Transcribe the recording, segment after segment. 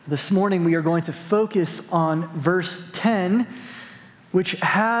This morning we are going to focus on verse 10, which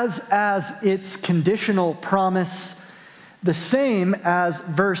has as its conditional promise the same as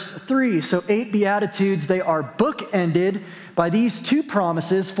verse 3. So 8 Beatitudes, they are bookended by these two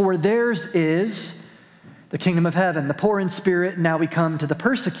promises, for theirs is the kingdom of heaven. The poor in spirit, now we come to the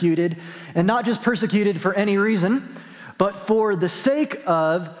persecuted, and not just persecuted for any reason, but for the sake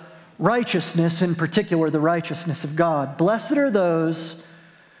of righteousness, in particular the righteousness of God. Blessed are those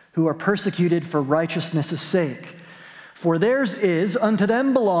who are persecuted for righteousness' sake. For theirs is, unto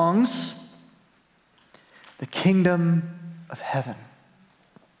them belongs, the kingdom of heaven.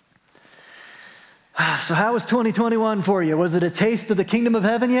 So how was 2021 for you? Was it a taste of the kingdom of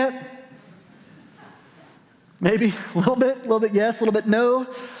heaven yet? Maybe a little bit yes, a little bit no.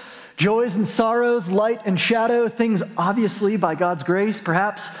 Joys and sorrows, light and shadow, things obviously by God's grace,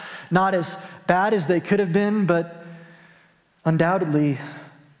 perhaps not as bad as they could have been, but undoubtedly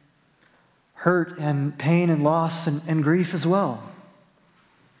hurt and pain and loss and grief as well.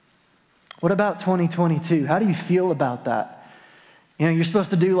 What about 2022? How do you feel about that? You know, you're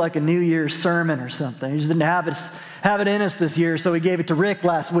supposed to do like a New Year's sermon or something. You just didn't have it in us this year, so we gave it to Rick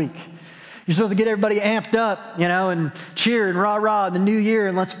last week. You're supposed to get everybody amped up, you know, and cheer and rah-rah in the new year,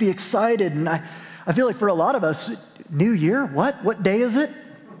 and let's be excited. And I feel like for a lot of us, New Year, what? What day is it?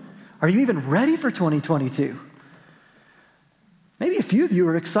 Are you even ready for 2022? Maybe a few of you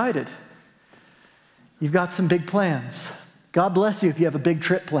are excited. You've got some big plans. God bless you if you have a big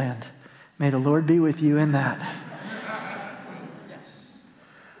trip planned. May the Lord be with you in that. Yes.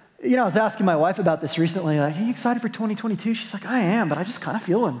 You know, I was asking my wife about this recently, like, are you excited for 2022? She's like, I am, but I just kind of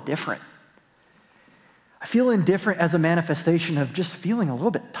feel indifferent. I feel indifferent as a manifestation of just feeling a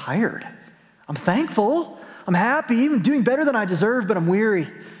little bit tired. I'm thankful, I'm happy, I'm doing better than I deserve, but I'm weary.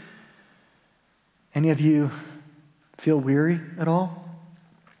 Any of you feel weary at all?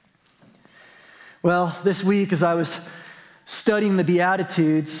 Well, this week as I was studying the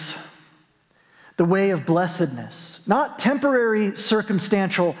Beatitudes, the way of blessedness, not temporary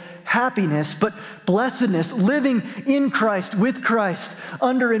circumstantial happiness, but blessedness, living in Christ, with Christ,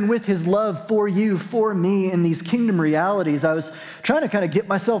 under and with his love for you, for me, in these kingdom realities. I was trying to kind of get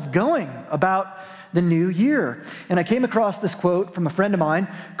myself going about the new year. And I came across this quote from a friend of mine,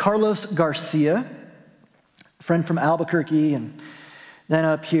 Carlos Garcia, a friend from Albuquerque, and then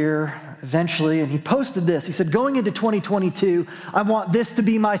up here eventually, and he posted this. He said, going into 2022, I want this to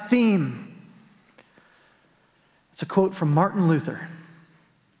be my theme. It's a quote from Martin Luther.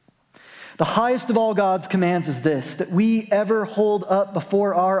 The highest of all God's commands is this, that we ever hold up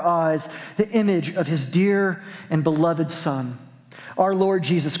before our eyes the image of his dear and beloved Son, our Lord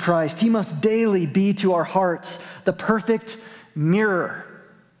Jesus Christ. He must daily be to our hearts the perfect mirror.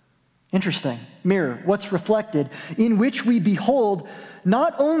 Interesting, mirror, what's reflected, in which we behold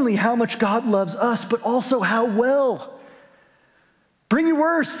not only how much God loves us, but also how well. Bring your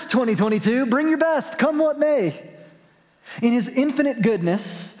worst, 2022. Bring your best, come what may. In his infinite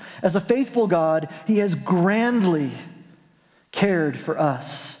goodness, as a faithful God, he has grandly cared for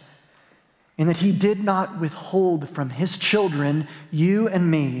us, in that he did not withhold from his children, you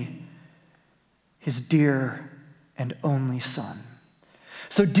and me, his dear and only Son.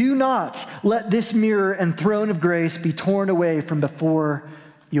 So do not let this mirror and throne of grace be torn away from before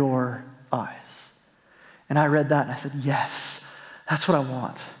your eyes. And I read that and I said, yes, that's what I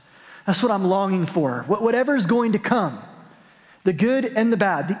want. That's what I'm longing for. Whatever's going to come, the good and the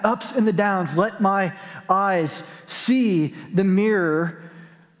bad, the ups and the downs, let my eyes see the mirror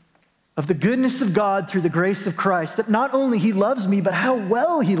of the goodness of God through the grace of Christ, that not only he loves me, but how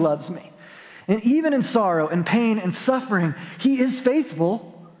well he loves me. And even in sorrow and pain and suffering, he is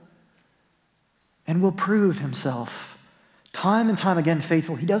faithful and will prove himself time and time again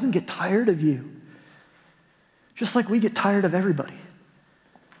faithful. He doesn't get tired of you, just like we get tired of everybody.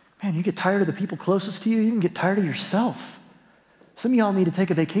 Man, you get tired of the people closest to you, you even get tired of yourself. Some of y'all need to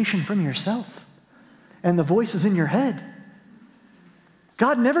take a vacation from yourself and the voices in your head.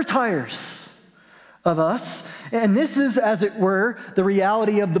 God never tires of us. And this is, as it were, the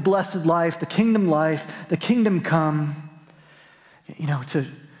reality of the blessed life, the kingdom come. You know,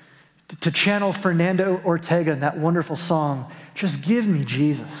 to channel Fernando Ortega in that wonderful song, just give me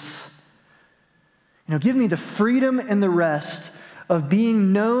Jesus. You know, give me the freedom and the rest of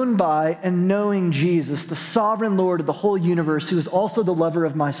being known by and knowing Jesus, the sovereign Lord of the whole universe, who is also the lover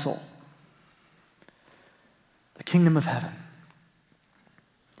of my soul. The kingdom of heaven.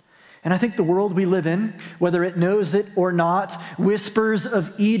 And I think the world we live in, whether it knows it or not, whispers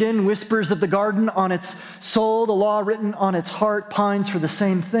of Eden, whispers of the garden on its soul, the law written on its heart, pines for the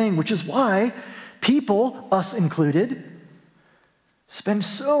same thing, which is why people, us included, spend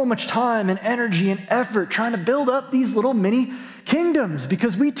so much time and energy and effort trying to build up these little mini kingdoms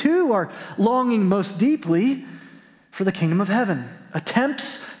because we too are longing most deeply for the kingdom of heaven,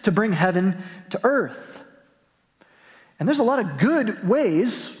 attempts to bring heaven to earth. And there's a lot of good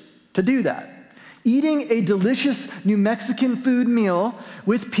ways to do that. Eating a delicious New Mexican food meal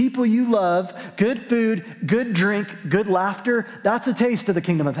with people you love, good food, good drink, good laughter, that's a taste of the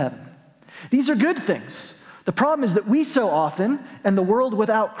kingdom of heaven. These are good things. The problem is that we so often, and the world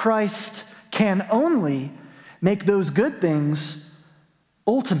without Christ can only make those good things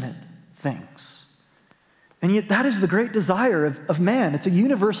ultimate things. And yet that is the great desire of man. It's a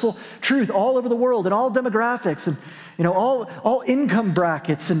universal truth all over the world in all demographics and all income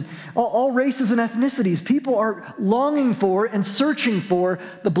brackets and all races and ethnicities. People are longing for and searching for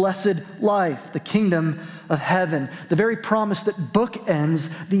the blessed life, the kingdom of heaven, the very promise that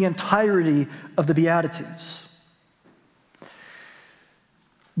bookends the entirety of the Beatitudes.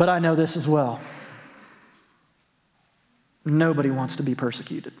 But I know this as well. Nobody wants to be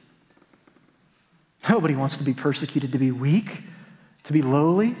persecuted. Nobody wants to be persecuted, to be weak, to be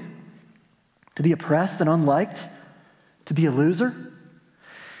lowly, to be oppressed and unliked, to be a loser.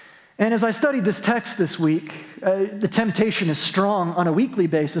 And as I studied this text this week, the temptation is strong on a weekly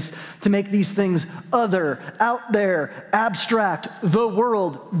basis to make these things other, out there, abstract, the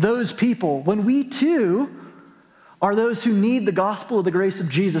world, those people, when we too are those who need the gospel of the grace of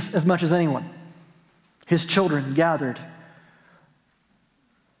Jesus as much as anyone, his children gathered.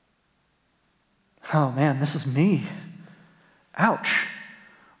 Oh man, this is me. Ouch.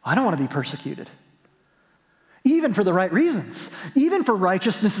 I don't want to be persecuted. Even for the right reasons. Even for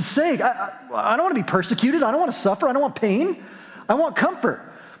righteousness' sake. I don't want to be persecuted. I don't want to suffer. I don't want pain. I want comfort.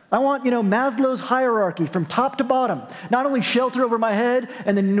 I want, Maslow's hierarchy from top to bottom. Not only shelter over my head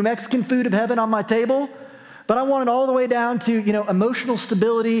and the New Mexican food of heaven on my table, but I want it all the way down to, emotional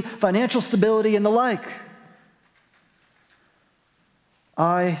stability, financial stability, and the like.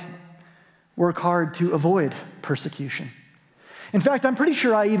 I work hard to avoid persecution. In fact, I'm pretty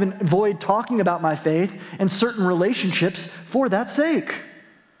sure I even avoid talking about my faith and certain relationships for that sake.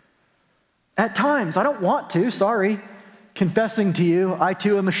 At times, I don't want to, sorry, confessing to you, I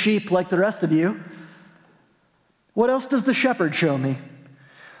too am a sheep like the rest of you. What else does the shepherd show me?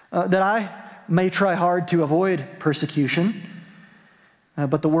 That I may try hard to avoid persecution,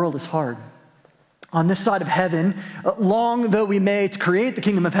 but the world is hard. On this side of heaven, long though we may to create the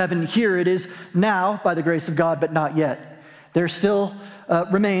kingdom of heaven, here it is now by the grace of God, but not yet. There still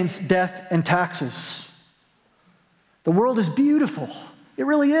remains death and taxes. The world is beautiful. It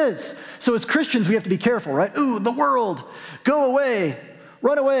really is. So as Christians, we have to be careful, right? Ooh, the world, go away,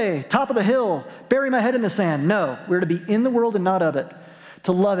 run away, top of the hill, bury my head in the sand. No, we're to be in the world and not of it,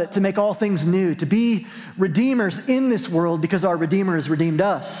 to love it, to make all things new, to be redeemers in this world because our Redeemer has redeemed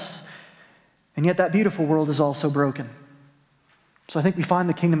us. And yet that beautiful world is also broken. So I think we find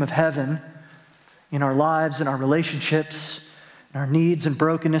the kingdom of heaven in our lives, in our relationships, in our needs and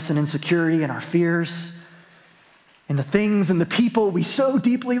brokenness and insecurity and our fears, in the things and the people we so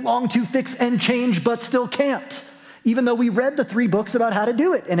deeply long to fix and change but still can't, even though we read the 3 books about how to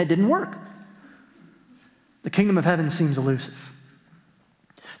do it and it didn't work. The kingdom of heaven seems elusive.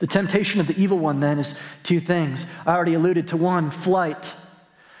 The temptation of the evil one then is 2 things. I already alluded to one, flight.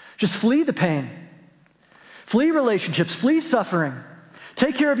 Just flee the pain. Flee relationships, flee suffering.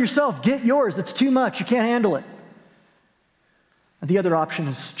 Take care of yourself, get yours. It's too much, you can't handle it. And the other option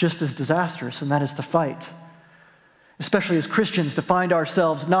is just as disastrous, and that is to fight. Especially as Christians, to find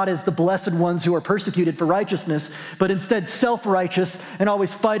ourselves not as the blessed ones who are persecuted for righteousness, but instead self-righteous and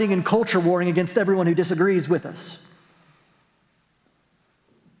always fighting and culture warring against everyone who disagrees with us.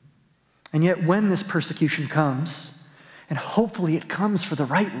 And yet when this persecution comes, and hopefully it comes for the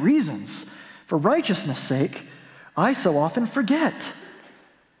right reasons, for righteousness' sake, I so often forget.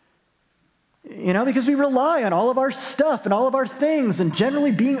 Because we rely on all of our stuff and all of our things and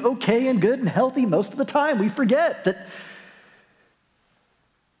generally being okay and good and healthy most of the time. We forget that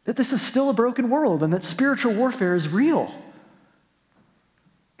this is still a broken world and that spiritual warfare is real.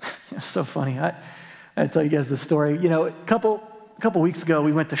 It's so funny. I tell you guys this story. A couple weeks ago,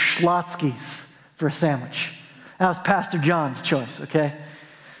 we went to Schlotzsky's for a sandwich. That was Pastor John's choice, okay?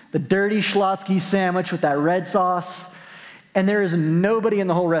 The dirty Schlotzsky sandwich with that red sauce, and there is nobody in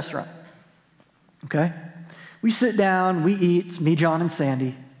the whole restaurant, okay? We sit down, we eat, it's me, John, and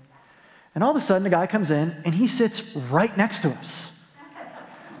Sandy, and all of a sudden a guy comes in, and he sits right next to us.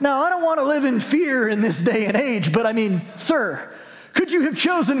 Now, I don't want to live in fear in this day and age, but sir, could you have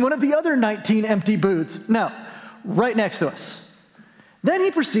chosen one of the other 19 empty booths? No, right next to us. Then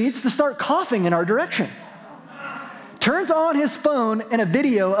he proceeds to start coughing in our direction. turns on his phone and a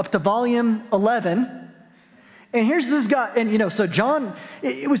video up to volume 11. And here's this guy, and so John,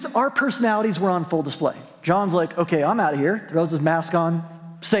 it was our personalities were on full display. John's like, okay, I'm out of here, throws his mask on,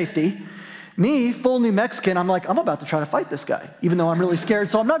 safety. Me, full New Mexican, I'm like, I'm about to try to fight this guy, even though I'm really scared,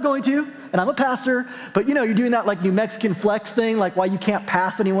 so I'm not going to, and I'm a pastor, but you're doing that like New Mexican flex thing, like why you can't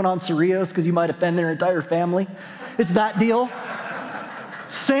pass anyone on Cerrillos because you might offend their entire family. It's that deal.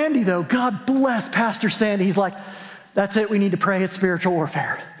 Sandy, though, God bless Pastor Sandy, he's like, that's it, we need to pray, it's spiritual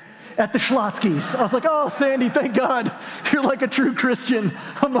warfare. At the Schlotzky's. I was like, oh, Sandy, thank God, you're like a true Christian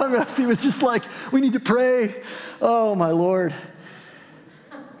among us. He was just like, we need to pray. Oh, my Lord.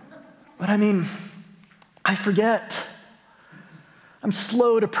 But I forget. I'm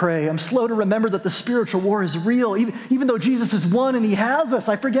slow to pray. I'm slow to remember that the spiritual war is real. Even though Jesus has won and he has us,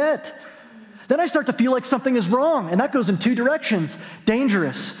 I forget. Then I start to feel like something is wrong, and that goes in two directions.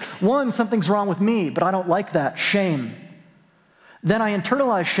 Dangerous. One, something's wrong with me, but I don't like that. Shame. Then I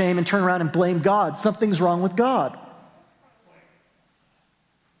internalize shame and turn around and blame God. Something's wrong with God.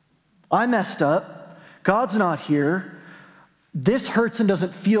 I messed up. God's not here. This hurts and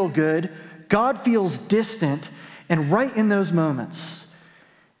doesn't feel good. God feels distant. And right in those moments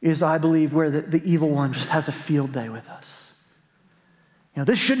is, I believe, where the evil one just has a field day with us.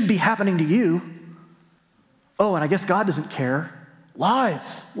 This shouldn't be happening to you. Oh, and I guess God doesn't care.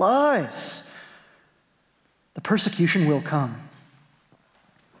 Lies. The persecution will come.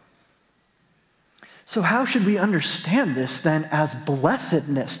 So how should we understand this then as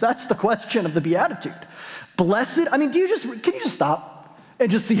blessedness? That's the question of the Beatitude. Blessed, can you just stop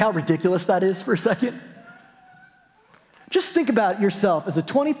and just see how ridiculous that is for a second? Just think about yourself as a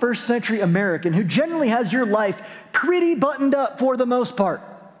 21st century American who generally has your life pretty buttoned up for the most part.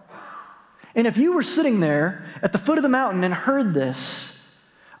 And if you were sitting there at the foot of the mountain and heard this,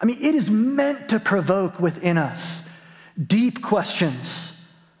 it is meant to provoke within us deep questions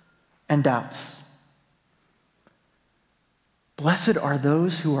and doubts. Blessed are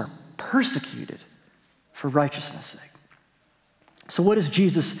those who are persecuted for righteousness' sake. So what is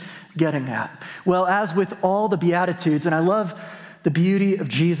Jesus getting at? Well, as with all the Beatitudes, and I love the beauty of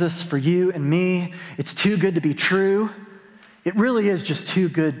Jesus for you and me, it's too good to be true. It really is just too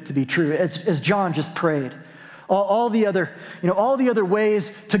good to be true, as John just prayed. All the other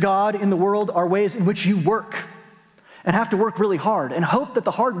ways to God in the world are ways in which you work and have to work really hard and hope that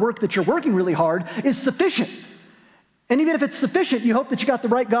the hard work that you're working really hard is sufficient. And even if it's sufficient, you hope that you got the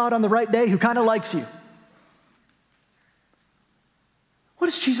right God on the right day who kind of likes you. What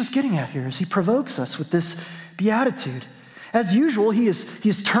is Jesus getting at here as he provokes us with this beatitude? As usual, he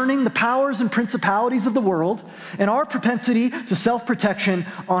is turning the powers and principalities of the world and our propensity to self-protection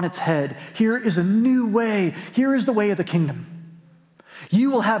on its head. Here is a new way. Here is the way of the kingdom.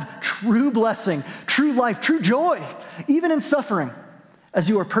 You will have true blessing, true life, true joy, even in suffering, as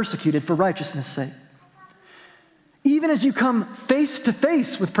you are persecuted for righteousness' sake. Even as you come face to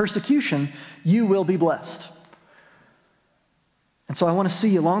face with persecution, you will be blessed. And so I want to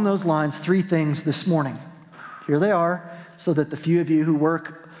see along those lines three things this morning. Here they are, so that the few of you who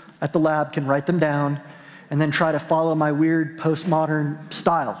work at the lab can write them down and then try to follow my weird postmodern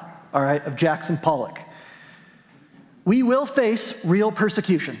style, all right, of Jackson Pollock. We will face real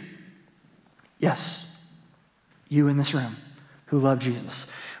persecution. Yes, you in this room who love Jesus.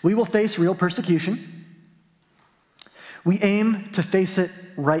 We will face real persecution. We aim to face it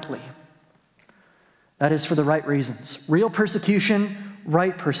rightly. That is for the right reasons. Real persecution,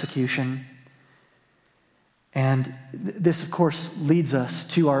 right persecution. And this, of course, leads us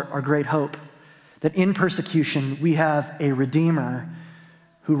to our great hope that in persecution we have a Redeemer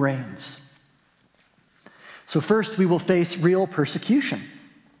who reigns. So first, we will face real persecution.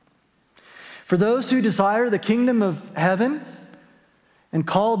 For those who desire the kingdom of heaven and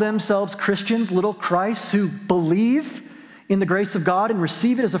call themselves Christians, little Christs who believe in the grace of God and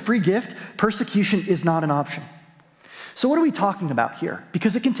receive it as a free gift, persecution is not an option. So what are we talking about here?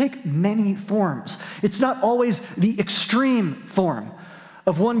 Because it can take many forms. It's not always the extreme form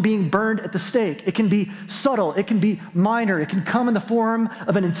of one being burned at the stake. It can be subtle. It can be minor. It can come in the form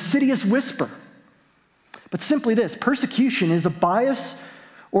of an insidious whisper. But simply this, persecution is a bias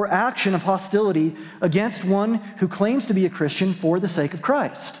or action of hostility against one who claims to be a Christian for the sake of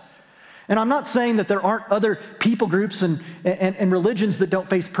Christ. And I'm not saying that there aren't other people groups and religions that don't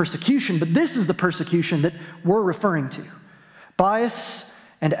face persecution, but this is the persecution that we're referring to. Bias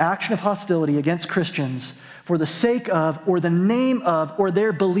and action of hostility against Christians for the sake of, or the name of, or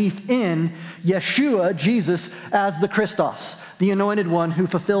their belief in Yeshua, Jesus, as the Christos, the anointed one who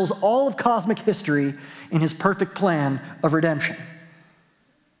fulfills all of cosmic history in his perfect plan of redemption.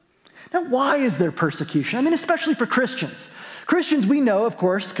 Now, why is there persecution? I mean, especially for Christians. Christians, we know, of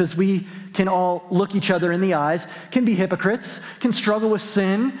course, because we can all look each other in the eyes, can be hypocrites, can struggle with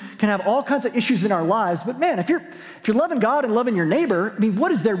sin, can have all kinds of issues in our lives. But man, if you're loving God and loving your neighbor, I mean,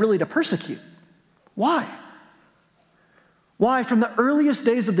 what is there really to persecute? Why? Why, from the earliest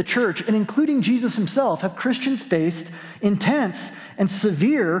days of the church, and including Jesus himself, have Christians faced intense and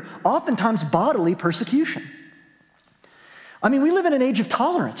severe, oftentimes bodily persecution? I mean, we live in an age of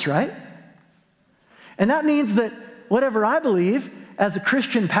tolerance, right? And that means that whatever I believe as a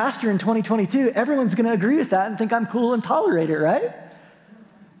Christian pastor in 2022, everyone's going to agree with that and think I'm cool and tolerate it, right?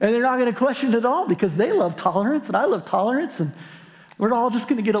 And they're not going to question it at all because they love tolerance and I love tolerance and we're all just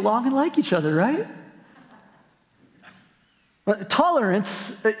going to get along and like each other, right? But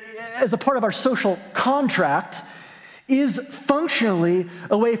tolerance, as a part of our social contract, is functionally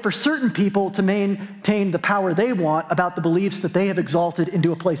a way for certain people to maintain the power they want about the beliefs that they have exalted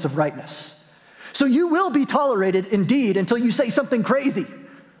into a place of rightness. So you will be tolerated indeed until you say something crazy.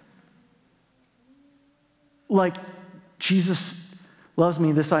 Like, Jesus loves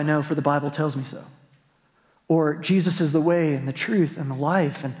me, this I know, for the Bible tells me so. Or Jesus is the way and the truth and the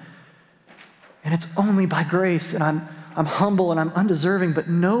life, and it's only by grace, and I'm humble and I'm undeserving, but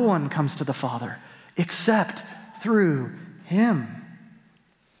no one comes to the Father except through him.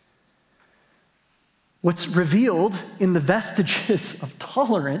 What's revealed in the vestiges of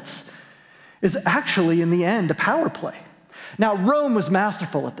tolerance is actually, in the end, a power play. Now, Rome was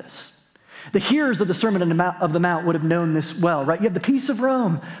masterful at this. The hearers of the Sermon on the Mount would have known this well, right? You have the peace of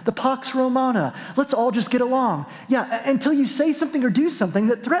Rome, the Pax Romana. Let's all just get along. Yeah, until you say something or do something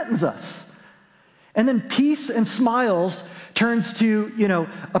that threatens us. And then peace and smiles turns to,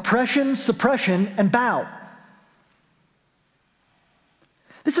 oppression, suppression, and bow.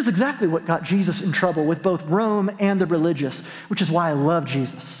 This is exactly what got Jesus in trouble with both Rome and the religious, which is why I love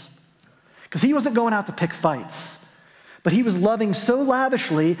Jesus. Because he wasn't going out to pick fights, but he was loving so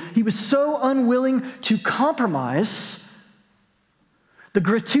lavishly, he was so unwilling to compromise the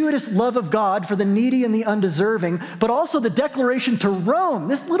gratuitous love of God for the needy and the undeserving, but also the declaration to Rome,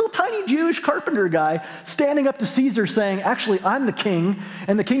 this little tiny Jewish carpenter guy standing up to Caesar saying, actually, I'm the king,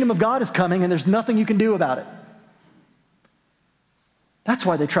 and the kingdom of God is coming, and there's nothing you can do about it. That's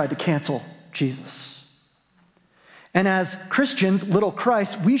why they tried to cancel Jesus. And as Christians, little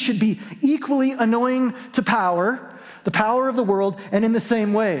Christ, we should be equally annoying to power, the power of the world, and in the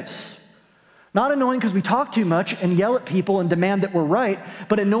same ways. Not annoying because we talk too much and yell at people and demand that we're right,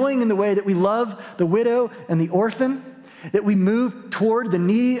 but annoying in the way that we love the widow and the orphan, that we move toward the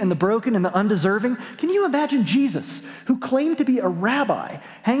needy and the broken and the undeserving. Can you imagine Jesus, who claimed to be a rabbi,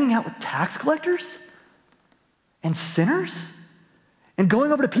 hanging out with tax collectors and sinners? And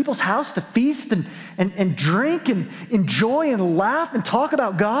going over to people's house to feast and drink and enjoy and laugh and talk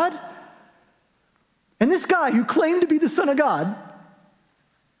about God? And this guy who claimed to be the Son of God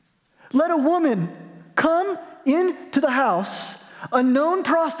let a woman come into the house, a known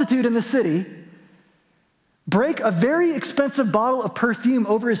prostitute in the city, break a very expensive bottle of perfume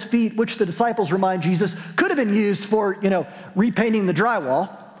over his feet, which the disciples remind Jesus could have been used for, repainting the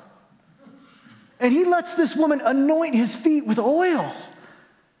drywall. And he lets this woman anoint his feet with oil.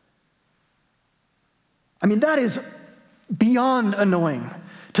 I mean, that is beyond annoying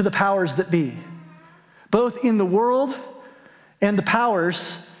to the powers that be, both in the world and the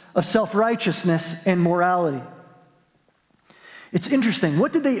powers of self-righteousness and morality. It's interesting.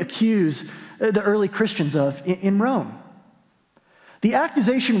 What did they accuse the early Christians of in Rome? The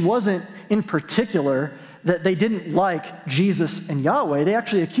accusation wasn't in particular that they didn't like Jesus and Yahweh. They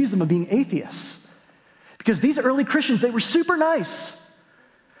actually accused them of being atheists. Because these early Christians, they were super nice.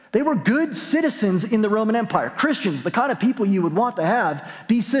 They were good citizens in the Roman Empire. Christians, the kind of people you would want to have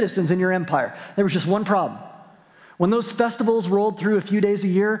be citizens in your empire. There was just one problem. When those festivals rolled through a few days a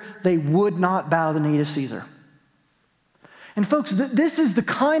year, they would not bow the knee to Caesar. And folks, this is the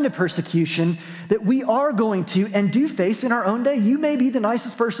kind of persecution that we are going to and do face in our own day. You may be the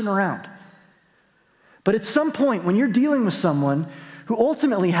nicest person around. But at some point, when you're dealing with someone who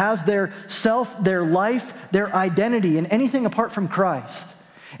ultimately has their self, their life, their identity in anything apart from Christ,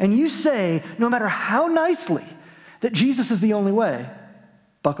 and you say, no matter how nicely, that Jesus is the only way,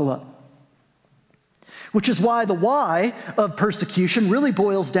 buckle up. Which is why the why of persecution really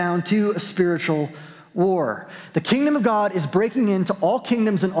boils down to a spiritual war. The kingdom of God is breaking into all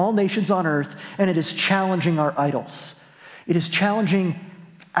kingdoms and all nations on earth, and it is challenging our idols. It is challenging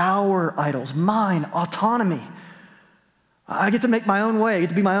our idols, mine, autonomy. I get to make my own way, I get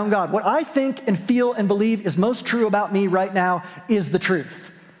to be my own God. What I think and feel and believe is most true about me right now is the truth.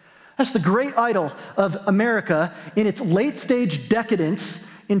 That's the great idol of America in its late stage decadence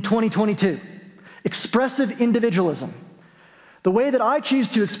in 2022. Expressive individualism. The way that I choose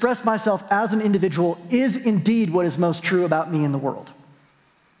to express myself as an individual is indeed what is most true about me in the world.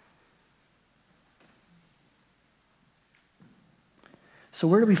 So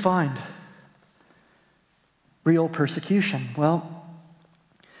where do we find real persecution? Well,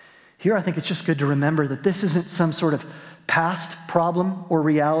 here I think it's just good to remember that this isn't some sort of past problem or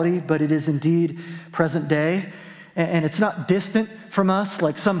reality, but it is indeed present day. And it's not distant from us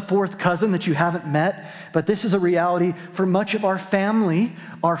like some fourth cousin that you haven't met, but this is a reality for much of our family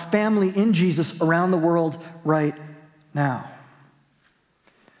in Jesus around the world right now.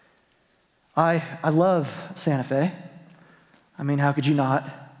 I love Santa Fe. I mean, how could you not?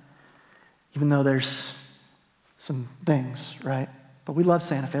 Even though there's some things, right? But we love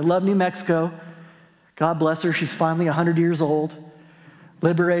Santa Fe. I love New Mexico. God bless her. She's finally 100 years old.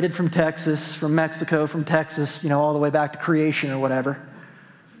 Liberated from Texas, from Mexico, from Texas, all the way back to creation or whatever.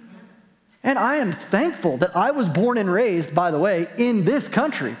 And I am thankful that I was born and raised, by the way, in this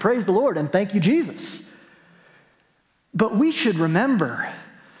country. Praise the Lord, and thank you, Jesus. But we should remember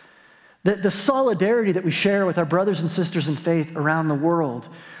that the solidarity that we share with our brothers and sisters in faith around the world,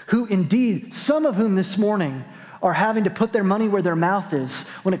 who indeed, some of whom this morning are having to put their money where their mouth is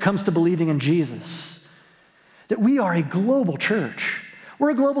when it comes to believing in Jesus, that we are a global church. We're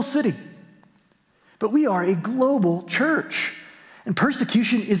a global city, but we are a global church. And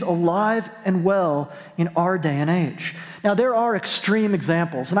persecution is alive and well in our day and age. Now, there are extreme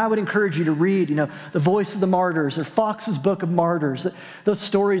examples, and I would encourage you to read, The Voice of the Martyrs or Fox's Book of Martyrs. Those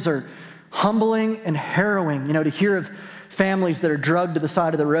stories are humbling and harrowing, to hear of families that are drugged to the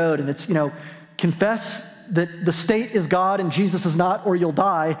side of the road, and it's, confess that the state is God and Jesus is not, or you'll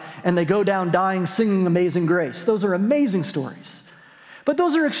die, and they go down dying singing Amazing Grace. Those are amazing stories. But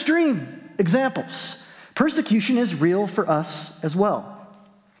those are extreme examples. Persecution is real for us as well.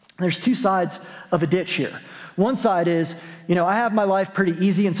 There's two sides of a ditch here. One side is, I have my life pretty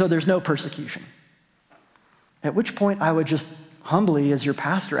easy, and so there's no persecution. At which point I would just humbly, as your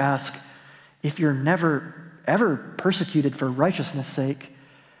pastor, ask, if you're never, ever persecuted for righteousness' sake,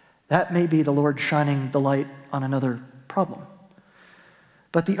 that may be the Lord shining the light on another problem.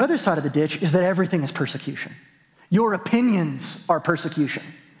 But the other side of the ditch is that everything is persecution. Your opinions are persecution.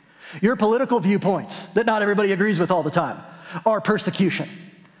 Your political viewpoints that not everybody agrees with all the time are persecution.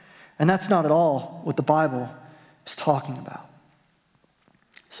 And that's not at all what the Bible is talking about.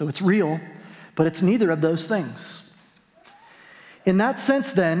 So it's real, but it's neither of those things. In that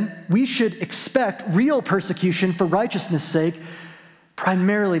sense, then, we should expect real persecution for righteousness' sake,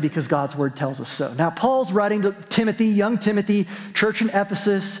 primarily because God's word tells us so. Now, Paul's writing to Timothy, young Timothy, church in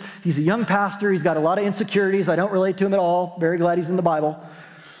Ephesus. He's a young pastor. He's got a lot of insecurities. I don't relate to him at all. Very glad he's in the Bible.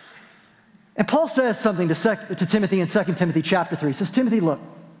 And Paul says something to Timothy in 2 Timothy chapter 3. He says, Timothy, look,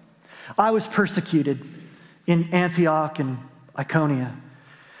 I was persecuted in Antioch and Iconium.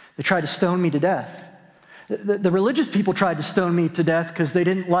 They tried to stone me to death. The religious people tried to stone me to death because they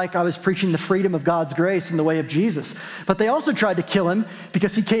didn't like I was preaching the freedom of God's grace and the way of Jesus. But they also tried to kill him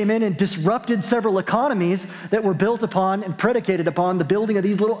because he came in and disrupted several economies that were built upon and predicated upon the building of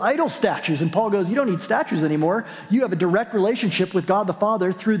these little idol statues. And Paul goes, you don't need statues anymore. You have a direct relationship with God the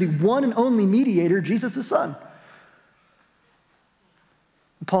Father through the one and only mediator, Jesus the Son.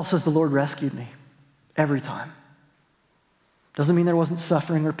 And Paul says, the Lord rescued me every time. Doesn't mean there wasn't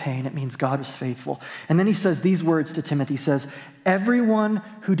suffering or pain. It means God was faithful. And then he says these words to Timothy. He says, everyone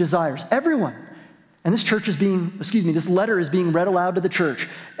who desires, everyone, and this letter is being read aloud to the church.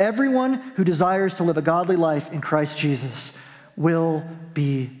 Everyone who desires to live a godly life in Christ Jesus will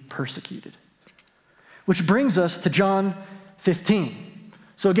be persecuted. Which brings us to John 15.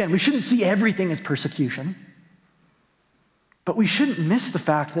 So again, we shouldn't see everything as persecution. But we shouldn't miss the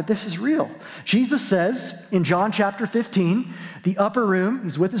fact that this is real. Jesus says in John chapter 15, the upper room,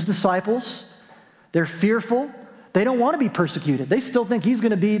 he's with his disciples. They're fearful. They don't want to be persecuted. They still think he's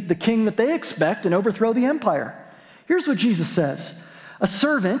going to be the king that they expect and overthrow the empire. Here's what Jesus says. A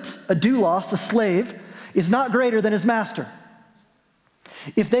servant, a doulos, a slave, is not greater than his master.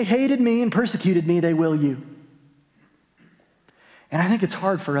 If they hated me and persecuted me, they will you. And I think it's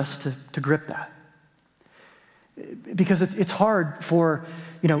hard for us to grip that. Because it's hard for,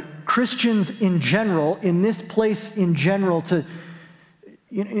 Christians in general, in this place in general, to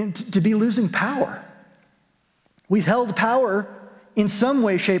be losing power. We've held power in some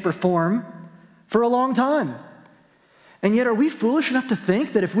way, shape, or form for a long time. And yet, are we foolish enough to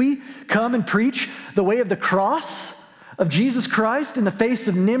think that if we come and preach the way of the cross of Jesus Christ in the face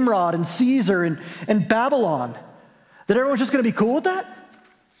of Nimrod and Caesar and Babylon, that everyone's just going to be cool with that? And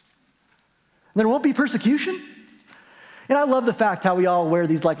there won't be persecution? And I love the fact how we all wear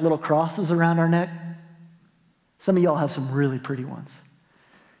these like little crosses around our neck. Some of y'all have some really pretty ones.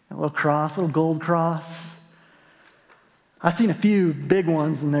 A little cross, a little gold cross. I've seen a few big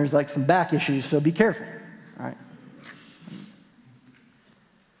ones and there's like some back issues, so be careful, all right?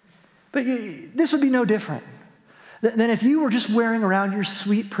 But this would be no different than if you were just wearing around your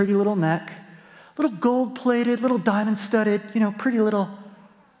sweet, pretty little neck, little gold-plated, little diamond-studded, pretty little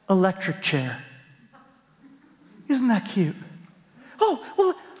electric chair. Isn't that cute? Oh,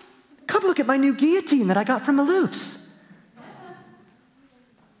 well, come look at my new guillotine that I got from Maloof's.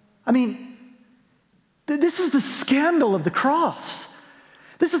 I mean, this is the scandal of the cross.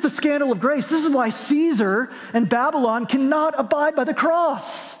 This is the scandal of grace. This is why Caesar and Babylon cannot abide by the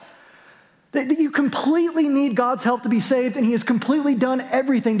cross. That you completely need God's help to be saved, and he has completely done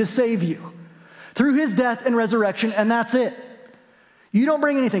everything to save you through his death and resurrection, and that's it. You don't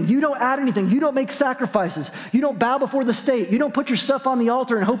bring anything. You don't add anything. You don't make sacrifices. You don't bow before the state. You don't put your stuff on the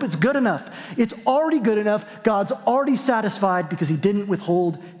altar and hope it's good enough. It's already good enough. God's already satisfied because he didn't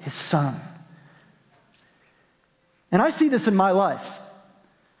withhold his son. And I see this in my life.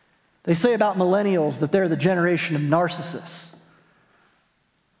 They say about millennials that they're the generation of narcissists.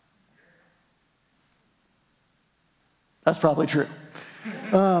 That's probably true.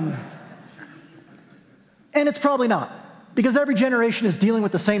 And it's probably not, because every generation is dealing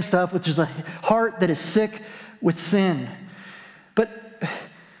with the same stuff, which is a heart that is sick with sin. But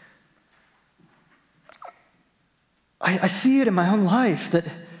I see it in my own life that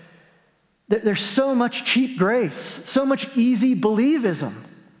there's so much cheap grace, so much easy believism.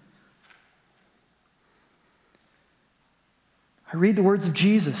 I read the words of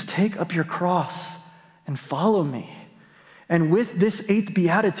Jesus, take up your cross and follow me. And with this 8th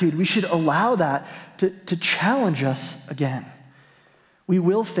beatitude, we should allow that to challenge us again. We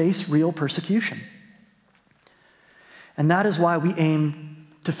will face real persecution. And that is why we aim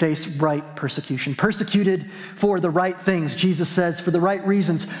to face right persecution. Persecuted for the right things, Jesus says, for the right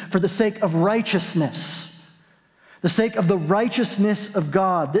reasons, for the sake of righteousness, the sake of the righteousness of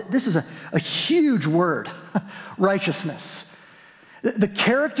God. This is a huge word, righteousness. The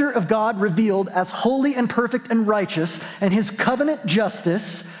character of God revealed as holy and perfect and righteous, and his covenant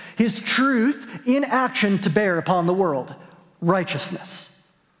justice, his truth in action to bear upon the world. Righteousness.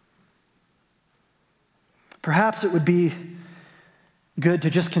 Perhaps it would be good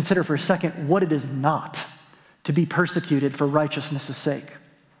to just consider for a second what it is not to be persecuted for righteousness' sake.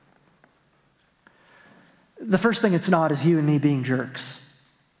 The first thing it's not is you and me being jerks,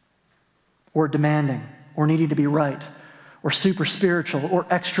 or demanding, or needing to be right, or super spiritual, or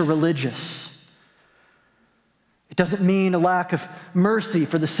extra religious. It doesn't mean a lack of mercy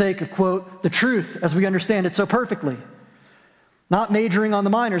for the sake of, quote, the truth as we understand it so perfectly. Not majoring on the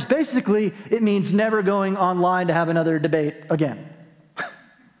minors. Basically, it means never going online to have another debate again.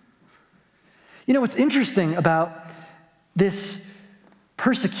 What's interesting about this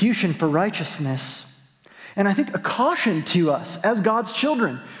persecution for righteousness, and I think a caution to us as God's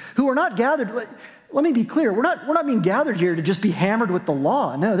children who are not gathered. Let me be clear, we're not being gathered here to just be hammered with the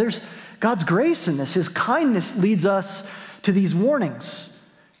law. No, there's God's grace in this. His kindness leads us to these warnings,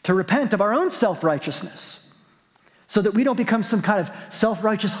 to repent of our own self-righteousness, so that we don't become some kind of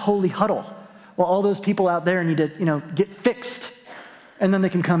self-righteous holy huddle while all those people out there need to, get fixed, and then they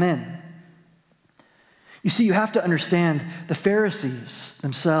can come in. You see, you have to understand the Pharisees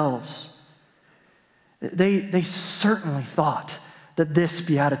themselves. They certainly thought that this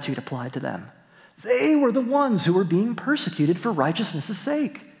beatitude applied to them. They were the ones who were being persecuted for righteousness'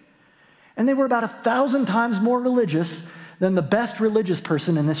 sake. And they were about 1,000 times more religious than the best religious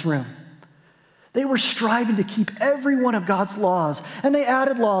person in this room. They were striving to keep every one of God's laws, and they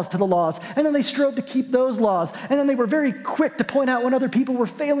added laws to the laws, and then they strove to keep those laws, and then they were very quick to point out when other people were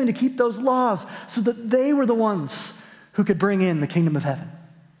failing to keep those laws so that they were the ones who could bring in the kingdom of heaven.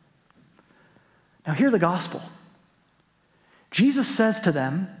 Now hear the gospel. Jesus says to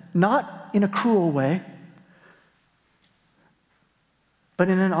them, not in a cruel way, but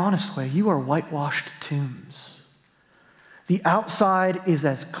in an honest way, you are whitewashed tombs. The outside is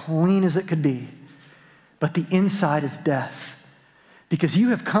as clean as it could be, but the inside is death. Because you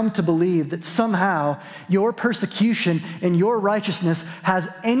have come to believe that somehow your persecution and your righteousness has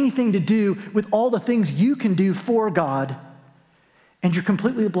anything to do with all the things you can do for God, and you're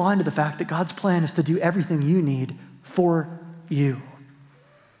completely blind to the fact that God's plan is to do everything you need for you.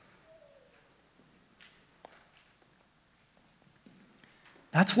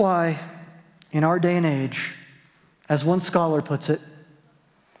 That's why in our day and age, as one scholar puts it,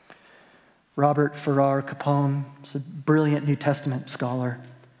 Robert Farrar Capone is a brilliant New Testament scholar.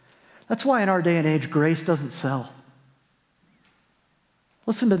 That's why in our day and age, grace doesn't sell.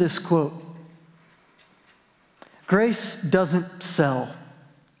 Listen to this quote. Grace doesn't sell.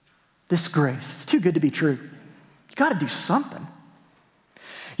 This grace, it's too good to be true. You got to do something.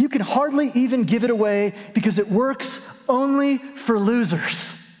 You can hardly even give it away because it works only for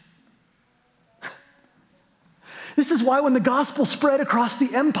losers. This is why when the gospel spread across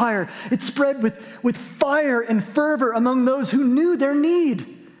the empire, it spread with fire and fervor among those who knew their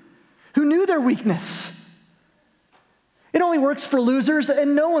need, who knew their weakness. It only works for losers,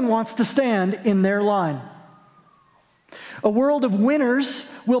 and no one wants to stand in their line. A world of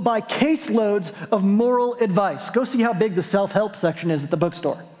winners will buy caseloads of moral advice. Go see how big the self-help section is at the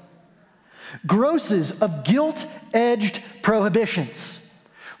bookstore. Grosses of guilt-edged prohibitions.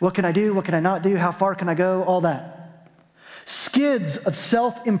 What can I do? What can I not do? How far can I go? All that. Skids of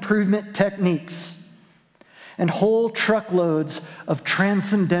self-improvement techniques. And whole truckloads of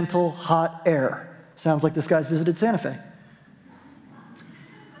transcendental hot air. Sounds like this guy's visited Santa Fe.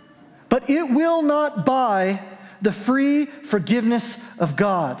 But it will not buy the free forgiveness of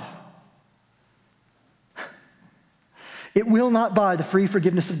God. It will not buy the free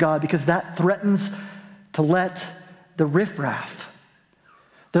forgiveness of God because that threatens to let the riffraff,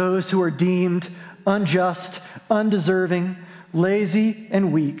 those who are deemed unjust, undeserving, lazy,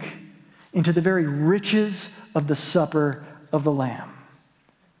 and weak, into the very riches of the supper of the Lamb.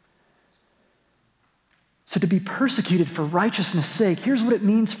 So to be persecuted for righteousness' sake, here's what it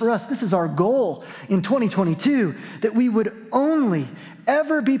means for us. This is our goal in 2022, that we would only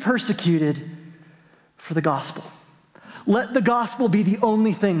ever be persecuted for the gospel. Let the gospel be the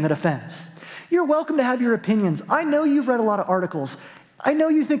only thing that offends. You're welcome to have your opinions. I know you've read a lot of articles. I know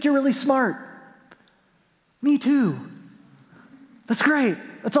you think you're really smart. Me too. That's great.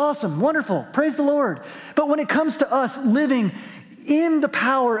 That's awesome. Wonderful. Praise the Lord. But when it comes to us living in the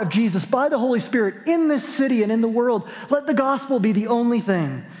power of Jesus by the Holy Spirit in this city and in the world, let the gospel be the only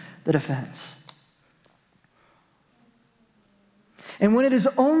thing that offends. And when it is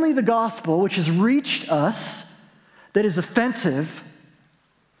only the gospel which has reached us that is offensive,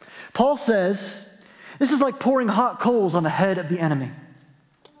 Paul says, this is like pouring hot coals on the head of the enemy.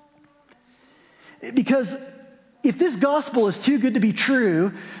 Because if this gospel is too good to be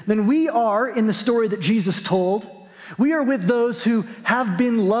true, then we are, in the story that Jesus told, we are with those who have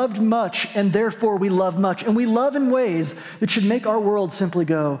been loved much, and therefore we love much. And we love in ways that should make our world simply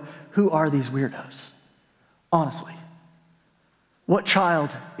go, who are these weirdos? Honestly. What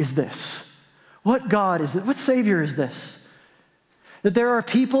child is this? What God is this? What Savior is this? That there are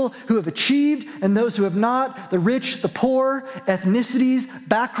people who have achieved and those who have not, the rich, the poor, ethnicities,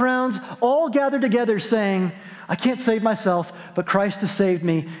 backgrounds, all gathered together saying, I can't save myself, but Christ has saved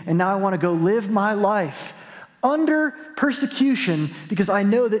me, and now I want to go live my life under persecution because I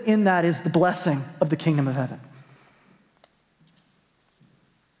know that in that is the blessing of the kingdom of heaven.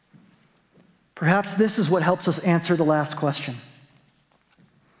 Perhaps this is what helps us answer the last question.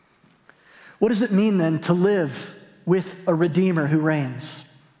 What does it mean then to live with a Redeemer who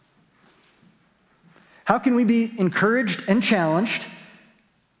reigns? How can we be encouraged and challenged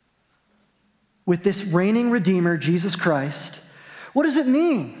with this reigning Redeemer, Jesus Christ? What does it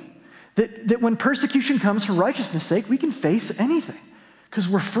mean that when persecution comes for righteousness' sake, we can face anything because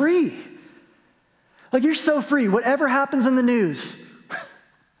we're free? Like, you're so free. Whatever happens in the news,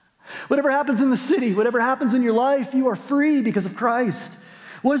 whatever happens in the city, whatever happens in your life, you are free because of Christ.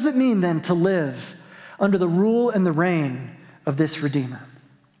 What does it mean then to live under the rule and the reign of this Redeemer?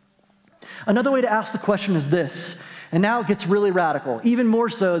 Another way to ask the question is this, and now it gets really radical, even more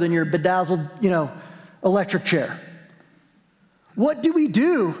so than your bedazzled, electric chair. What do we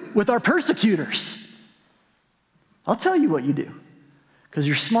do with our persecutors? I'll tell you what you do, because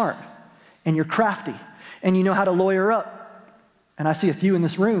you're smart and you're crafty and you know how to lawyer up. And I see a few in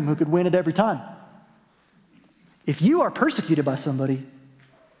this room who could win it every time. If you are persecuted by somebody,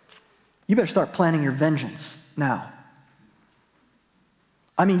 you better start planning your vengeance now.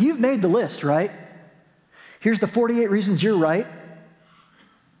 I mean, you've made the list, right? Here's the 48 reasons you're right,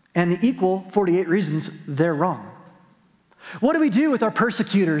 and the equal 48 reasons they're wrong. What do we do with our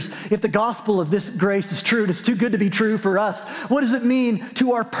persecutors if the gospel of this grace is true and it's too good to be true for us? What does it mean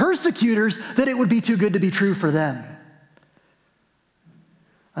to our persecutors that it would be too good to be true for them?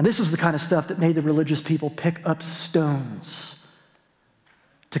 And this was the kind of stuff that made the religious people pick up stones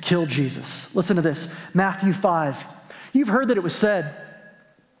to kill Jesus. Listen to this, Matthew 5. You've heard that it was said,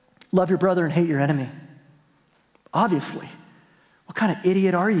 love your brother and hate your enemy. Obviously. What kind of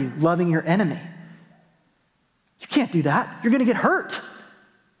idiot are you, loving your enemy? You can't do that. You're going to get hurt.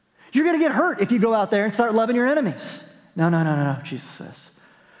 You're going to get hurt if you go out there and start loving your enemies. No, Jesus says.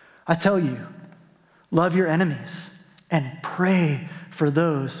 I tell you, love your enemies and pray for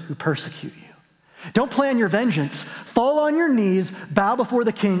those who persecute you. Don't plan your vengeance. Fall on your knees, bow before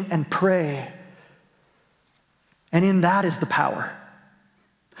the king, and pray. And in that is the power.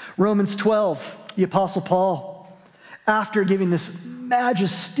 Romans 12, the Apostle Paul, after giving this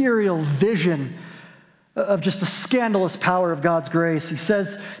magisterial vision of just the scandalous power of God's grace, he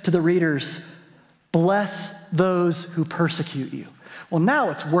says to the readers, bless those who persecute you. Well, now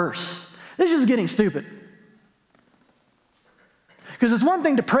it's worse. This is getting stupid. Because it's one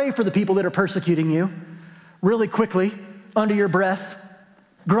thing to pray for the people that are persecuting you really quickly, under your breath,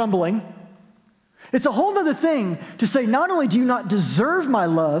 grumbling. It's a whole other thing to say, not only do you not deserve my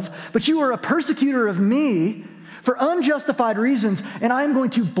love, but you are a persecutor of me for unjustified reasons, and I am going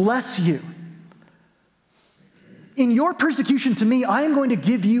to bless you. In your persecution to me, I am going to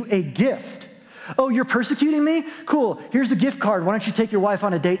give you a gift. Oh, you're persecuting me? Cool. Here's a gift card. Why don't you take your wife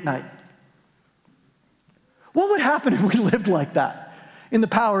on a date night? What would happen if we lived like that in the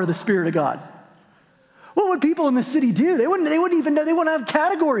power of the Spirit of God? What would people in the city do? They wouldn't even know. They wouldn't have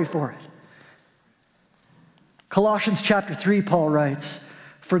category for it. Colossians chapter 3, Paul writes,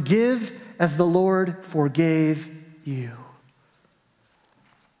 forgive as the Lord forgave you.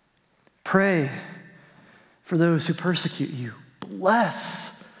 Pray for those who persecute you.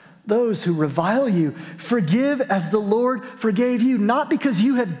 Bless those who revile you. Forgive as the Lord forgave you, not because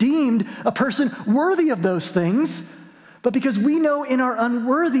you have deemed a person worthy of those things, but because we know in our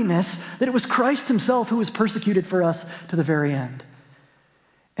unworthiness that it was Christ himself who was persecuted for us to the very end.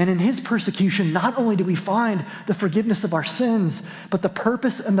 And in his persecution, not only do we find the forgiveness of our sins, but the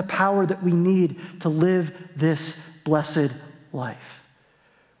purpose and the power that we need to live this blessed life.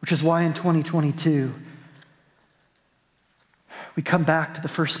 Which is why in 2022, we come back to the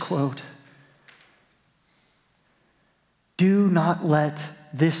first quote. Do not let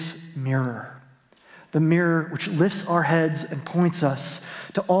this mirror, the mirror which lifts our heads and points us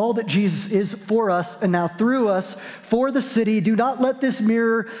to all that Jesus is for us and now through us for the city, do not let this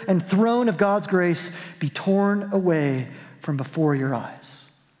mirror and throne of God's grace be torn away from before your eyes.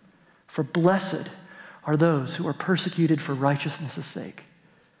 For blessed are those who are persecuted for righteousness' sake,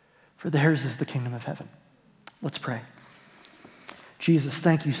 for theirs is the kingdom of heaven. Let's pray. Jesus,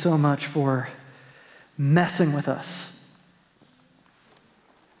 thank you so much for messing with us.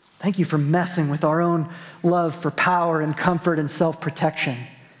 Thank you for messing with our own love for power and comfort and self-protection.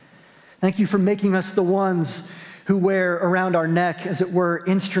 Thank you for making us the ones who wear around our neck, as it were,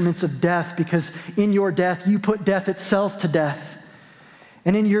 instruments of death, because in your death, you put death itself to death.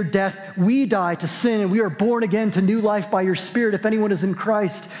 And in your death, we die to sin, and we are born again to new life by your Spirit. If anyone is in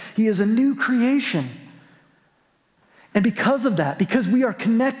Christ, he is a new creation. And because of that, because we are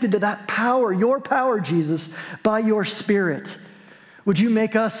connected to that power, your power, Jesus, by your Spirit, would you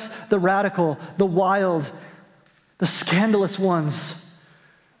make us the radical, the wild, the scandalous ones,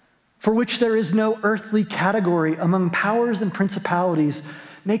 for which there is no earthly category among powers and principalities?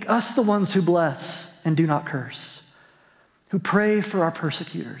 Make us the ones who bless and do not curse, who pray for our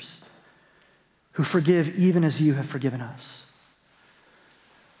persecutors, who forgive even as you have forgiven us.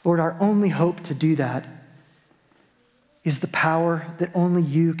 Lord, our only hope to do that is the power that only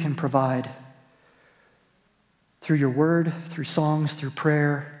you can provide through your word, through songs, through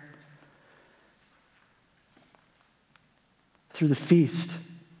prayer, through the feast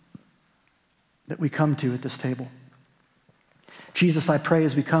that we come to at this table. Jesus, I pray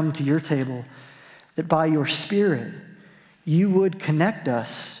as we come to your table that by your Spirit, you would connect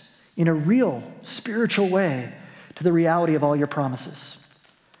us in a real spiritual way to the reality of all your promises.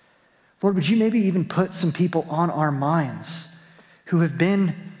 Lord, would you maybe even put some people on our minds who have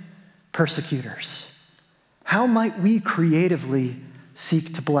been persecutors? How might we creatively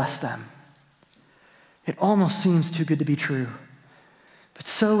seek to bless them? It almost seems too good to be true, but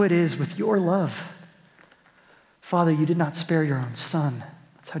so it is with your love. Father, you did not spare your own Son.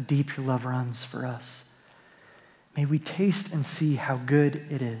 That's how deep your love runs for us. May we taste and see how good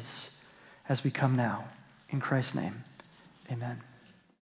it is as we come now. In Christ's name, amen.